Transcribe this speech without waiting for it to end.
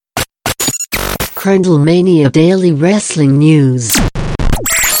Crundlemania Daily Wrestling News.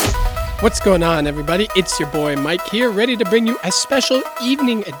 What's going on, everybody? It's your boy Mike here, ready to bring you a special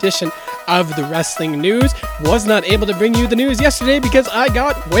evening edition of the wrestling news. Was not able to bring you the news yesterday because I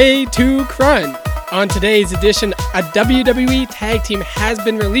got way too crun. On today's edition, a WWE tag team has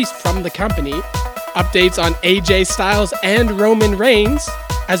been released from the company, updates on AJ Styles and Roman Reigns,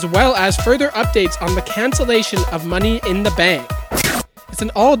 as well as further updates on the cancellation of Money in the Bank. It's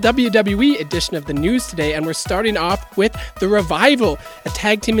an all WWE edition of the news today, and we're starting off with The Revival, a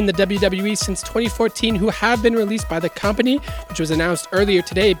tag team in the WWE since 2014 who have been released by the company, which was announced earlier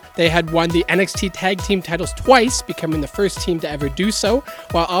today. They had won the NXT tag team titles twice, becoming the first team to ever do so,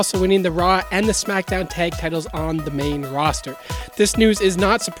 while also winning the Raw and the SmackDown tag titles on the main roster. This news is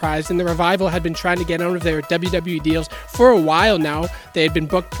not surprising. The Revival had been trying to get out of their WWE deals for a while now. They had been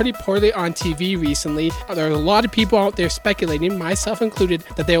booked pretty poorly on TV recently. There are a lot of people out there speculating, myself included,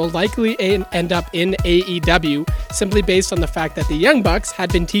 that they will likely end up in AEW, simply based on the fact that the Young Bucks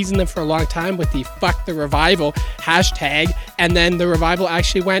had been teasing them for a long time with the Fuck the Revival hashtag, and then the Revival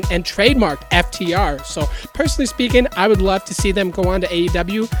actually went and trademarked FTR. So personally speaking, I would love to see them go on to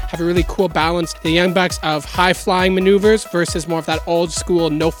AEW, have a really cool balance, the Young Bucks of high-flying maneuvers versus more of that old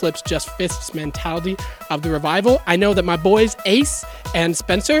school no flips, just fists mentality of the Revival. I know that my boys Ace and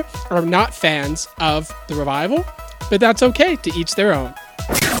Spencer are not fans of the Revival, but that's okay, to each their own.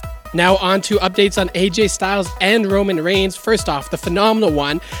 Now on to updates on AJ Styles and Roman Reigns. First off, the phenomenal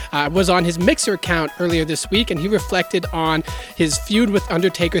one was on his Mixer account earlier this week, and he reflected on his feud with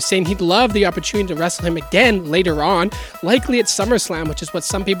Undertaker, saying he'd love the opportunity to wrestle him again later on, likely at SummerSlam, which is what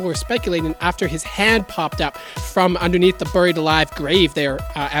some people were speculating after his hand popped up from underneath the buried alive grave there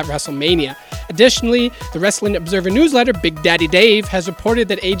at WrestleMania. Additionally, the Wrestling Observer newsletter, Big Daddy Dave, has reported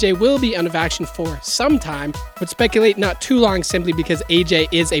that AJ will be out of action for some time, would speculate not too long simply because AJ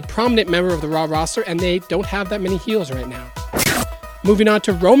is a prominent member of the Raw roster and they don't have that many heels right now. Moving on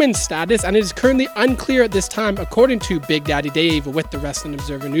to Roman's status, and it is currently unclear at this time, according to Big Daddy Dave with the Wrestling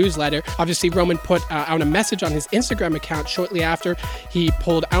Observer newsletter. Obviously, Roman put out a message on his Instagram account shortly after he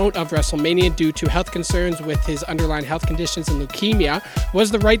pulled out of WrestleMania due to health concerns with his underlying health conditions and leukemia.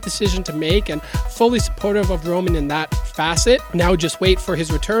 Was the right decision to make, and fully supportive of Roman in that facet. Now just wait for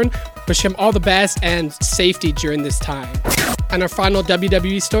his return. Wish him all the best and safety during this time. And our final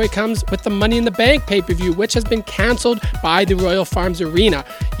WWE story comes with the Money in the Bank pay-per-view, which has been canceled by the Royal Farms Arena.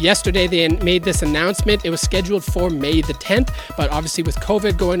 Yesterday, they made this announcement. It was scheduled for May the 10th, but obviously with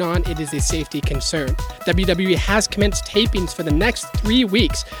COVID going on, it is a safety concern. WWE has commenced tapings for the next 3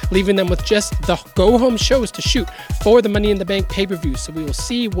 weeks, leaving them with just the go-home shows to shoot for the Money in the Bank pay-per-view, so we will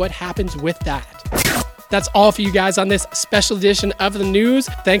see what happens with that. That's all for you guys on this special edition of the news.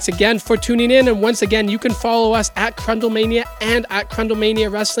 Thanks again for tuning in. And once again, you can follow us at Crundlemania and at Crundlemania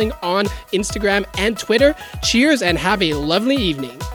Wrestling on Instagram and Twitter. Cheers and have a lovely evening.